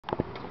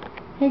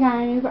Hey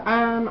guys,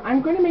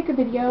 I'm going to make a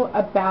video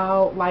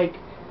about like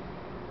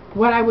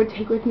what I would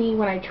take with me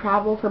when I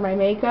travel for my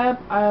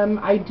makeup.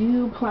 I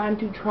do plan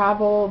to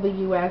travel the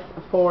U.S.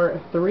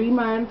 for 3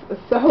 months,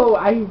 so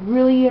I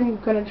really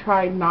am going to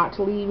try not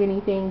to leave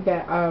anything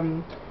that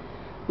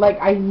like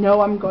I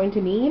know I'm going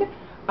to need.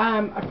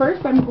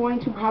 First I'm going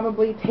to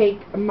probably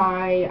take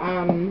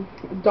my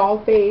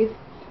doll face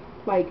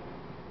like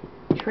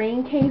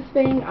train case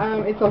thing.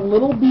 It's a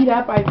little beat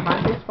up. I've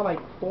had this for like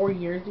 4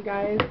 years, you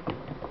guys.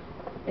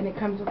 And it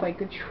comes with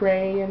like a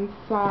tray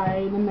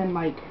inside, and then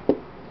like,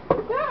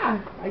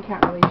 I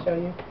can't really show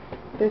you.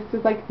 This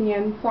is like the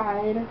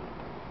inside.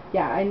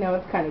 Yeah, I know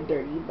it's kind of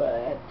dirty,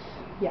 but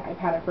yeah, I've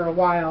had it for a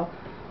while.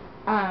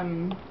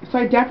 So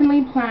I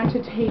definitely plan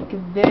to take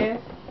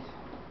this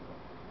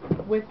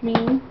with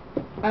me.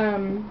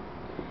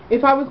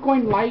 If I was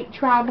going light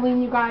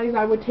traveling, you guys,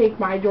 I would take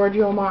my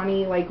Giorgio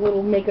Armani like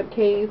little makeup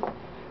case,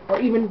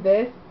 or even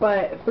this,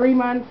 but 3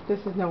 months, this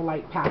is no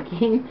light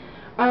packing.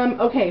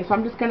 Okay, so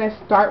I'm just going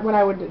to start what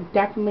I would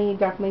definitely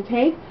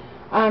take.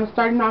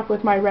 Starting off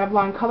with my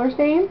Revlon Color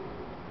Stain.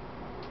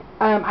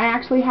 I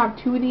actually have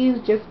 2 of these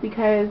just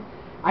because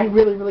I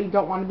really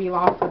don't want to be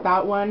lost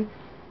without one.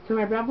 So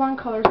my Revlon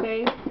Color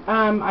Stain,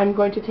 I'm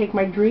going to take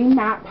my Dream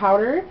Matte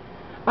Powder.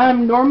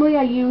 Normally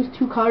I use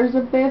 2 colors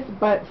of this,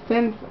 but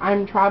since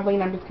I'm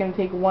traveling, I'm just going to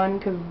take one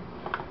because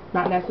it's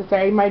not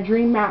necessary. My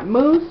Dream Matte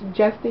Mousse,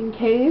 just in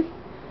case.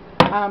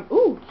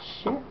 Ooh,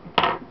 shit.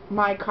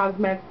 My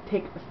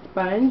cosmetic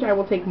sponge. I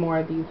will take more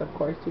of these, of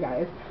course, you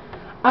guys.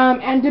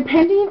 And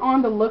depending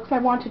on the looks I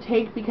want to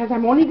take, because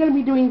I'm only going to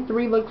be doing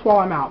 3 looks while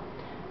I'm out.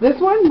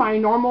 This one, my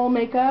normal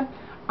makeup,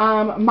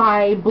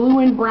 my blue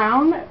and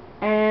brown,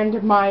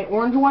 and my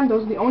orange one.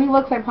 Those are the only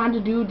looks I plan to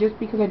do just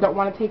because I don't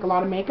want to take a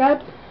lot of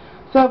makeup.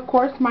 So, of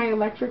course, my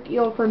Electric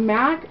Eel from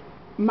MAC,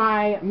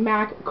 my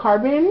MAC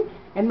Carbon,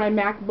 and my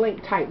MAC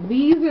Blank Type.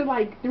 These are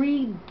like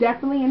 3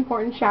 definitely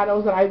important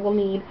shadows that I will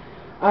need.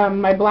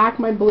 My black,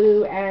 my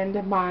blue,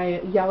 and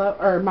my yellow,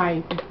 or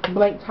my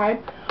blank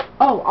type.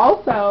 Oh,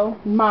 also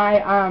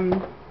my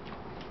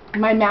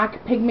my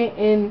MAC pigment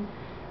in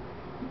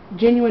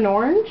Genuine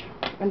Orange.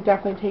 I'm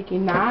definitely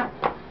taking that.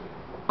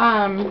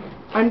 I'm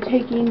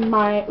taking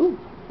my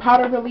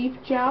powder relief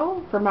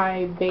gel for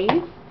my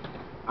base,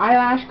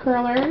 eyelash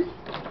curlers,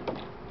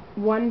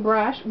 1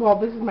 brush. Well,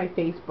 this is my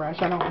face brush.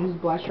 I don't use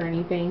blush or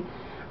anything.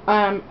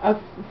 A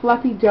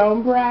fluffy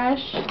dome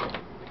brush.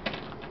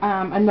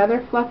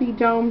 Another fluffy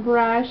dome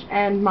brush,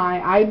 and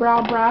my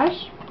eyebrow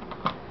brush.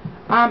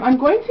 I'm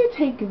going to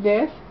take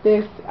this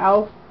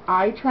e.l.f.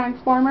 eye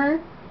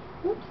transformer.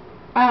 Oops.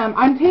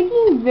 I'm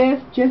taking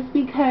this just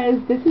because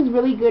this is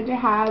really good to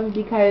have,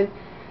 because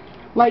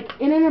like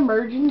in an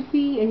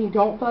emergency and you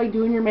don't feel like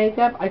doing your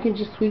makeup, I can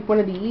just sweep one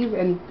of these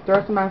and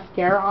throw some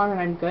mascara on and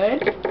I'm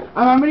good.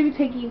 I'm going to be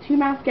taking 2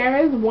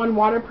 mascaras, 1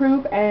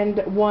 waterproof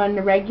and 1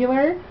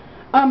 regular.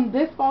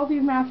 This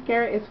Falsies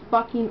mascara is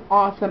fucking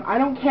awesome. I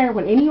don't care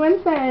what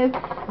anyone says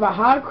about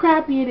how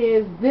crappy it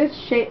is. This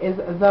shit is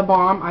the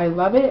bomb. I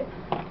love it.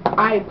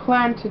 I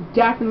plan to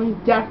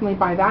definitely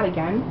buy that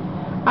again.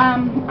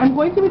 I'm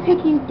going to be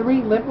taking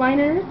 3 lip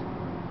liners.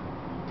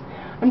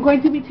 I'm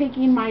going to be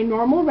taking my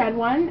normal red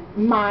one,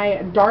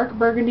 my dark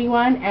burgundy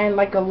one, and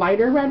like a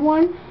lighter red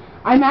one.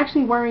 I'm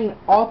actually wearing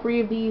all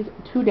 3 of these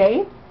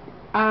today.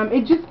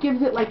 It just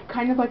gives it like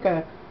kind of like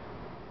a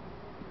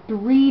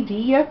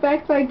 3D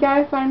effect, I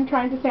guess I'm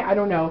trying to say. I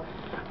don't know.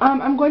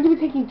 I'm going to be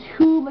taking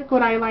 2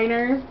 liquid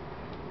eyeliners,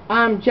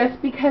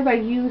 just because I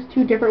use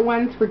 2 different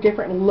ones for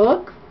different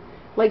looks.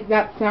 Like,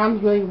 that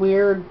sounds really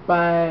weird,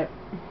 but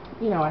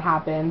you know, it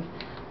happens.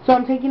 So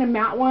I'm taking a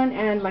matte one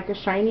and like a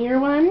shinier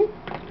one.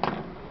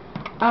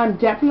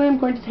 Definitely I'm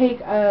going to take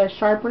a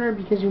sharpener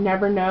because you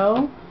never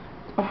know.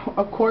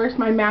 Of course,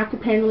 my MAC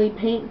Apparently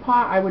paint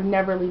pot. I would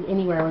never leave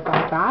anywhere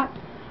without that.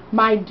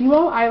 My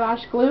Duo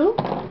eyelash glue.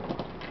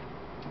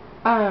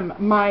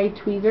 My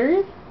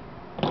tweezers,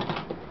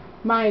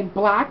 my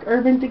black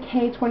Urban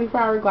Decay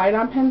 24-hour Glide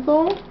On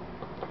pencil,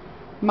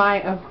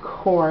 my, of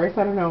course,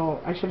 I don't know,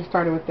 I should have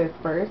started with this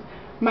first,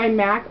 my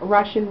MAC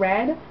Russian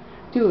Red.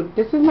 Dude,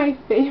 this is my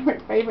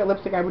favorite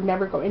lipstick. I would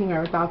never go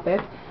anywhere without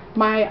this.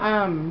 My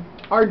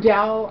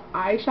Ardell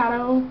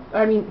eyeshadow,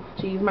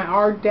 my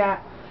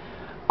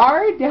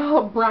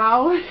Ardell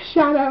brow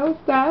shadow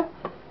stuff.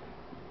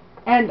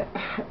 And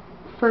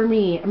for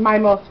me, my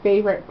most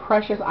favorite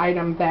precious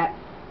item that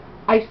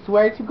I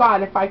swear to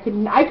God, if I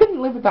couldn't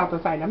live without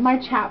this item. My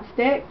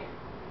chapstick.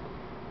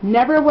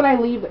 Never would I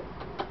leave it.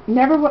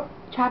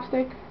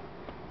 Chapstick.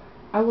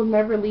 I will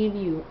never leave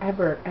you.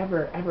 Ever.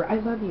 I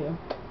love you.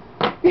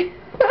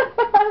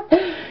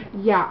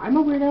 Yeah, I'm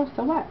a weirdo,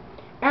 so what?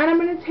 And I'm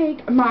going to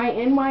take my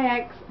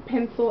NYX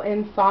pencil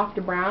in soft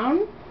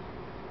brown.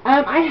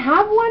 I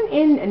have one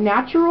in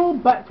natural,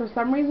 but for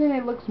some reason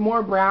it looks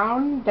more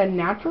brown than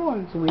natural,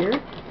 and it's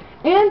weird.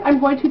 And I'm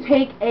going to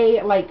take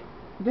a, like,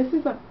 this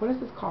is a, what is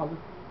this called?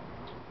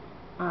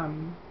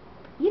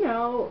 You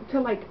know,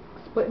 to like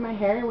split my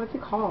hair. What's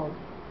it called?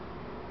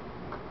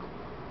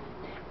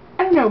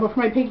 I don't know, but for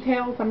my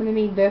pigtails, I'm going to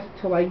need this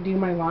to like do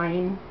my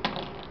line.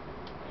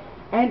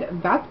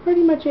 And that's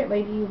pretty much it,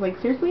 ladies. Like,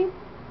 seriously,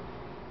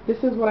 this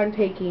is what I'm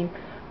taking.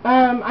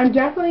 I'm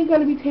definitely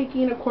going to be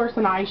taking, of course,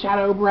 an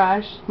eyeshadow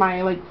brush,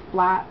 my, like,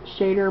 flat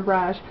shader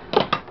brush.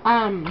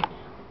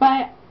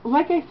 But,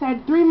 like I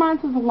said, 3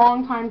 months is a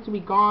long time to be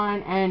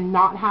gone and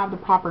not have the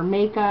proper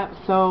makeup.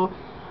 So,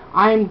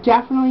 I'm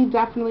definitely,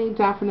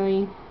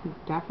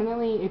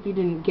 if you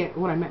didn't get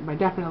what I meant by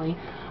definitely,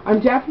 I'm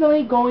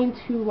definitely going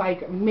to,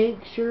 like,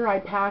 make sure I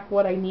pack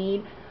what I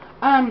need.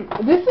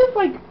 This is,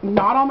 like,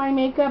 not all my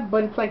makeup,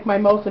 but it's, like, my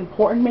most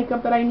important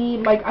makeup that I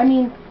need. Like, I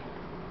mean,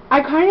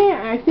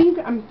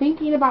 I'm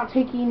thinking about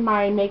taking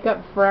my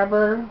Makeup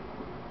Forever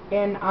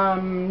in,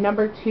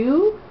 number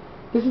 2.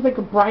 This is, like,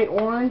 a bright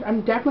orange.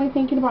 I'm definitely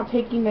thinking about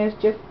taking this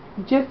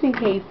just in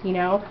case, you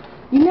know.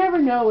 You never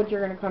know what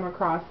you're going to come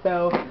across,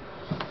 so,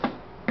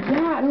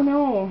 yeah, I don't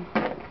know.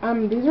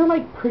 These are,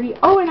 like, pretty.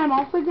 Oh, and I'm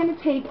also going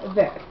to take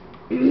this.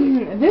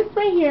 This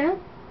right here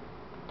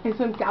is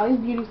from Sally's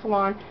Beauty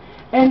Salon.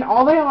 And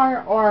all they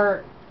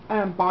are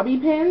bobby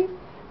pins.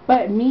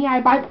 But me,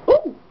 I buy,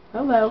 ooh,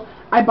 hello.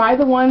 I buy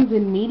the ones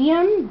in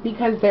medium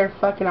because they're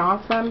fucking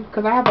awesome.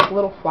 Because I have, like,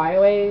 little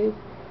flyaways.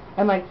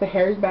 And, like, the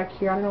hairs back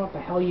here. I don't know what the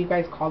hell you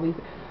guys call these.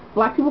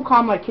 Black people call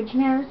them, like, kitchen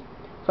hairs.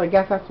 So I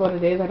guess that's what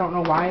it is. I don't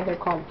know why they're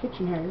called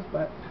kitchen hairs,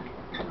 but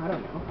I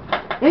don't know.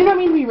 And I don't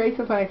mean to be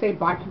racist when I say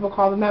black people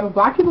call them that, but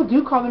black people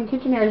do call them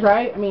kitchen hairs,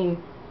 right? I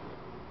mean,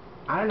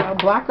 I don't know.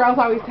 Black girls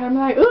always tell me,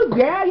 like, ooh,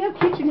 girl, your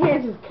kitchen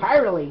hairs is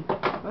curly.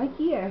 I'm like,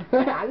 yeah,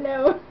 I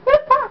know.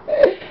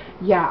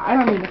 Yeah, I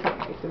don't mean to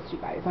sound racist, you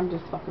guys. I'm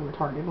just fucking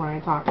retarded when I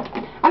talk.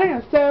 I don't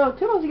know. So,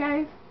 toodles, you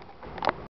guys.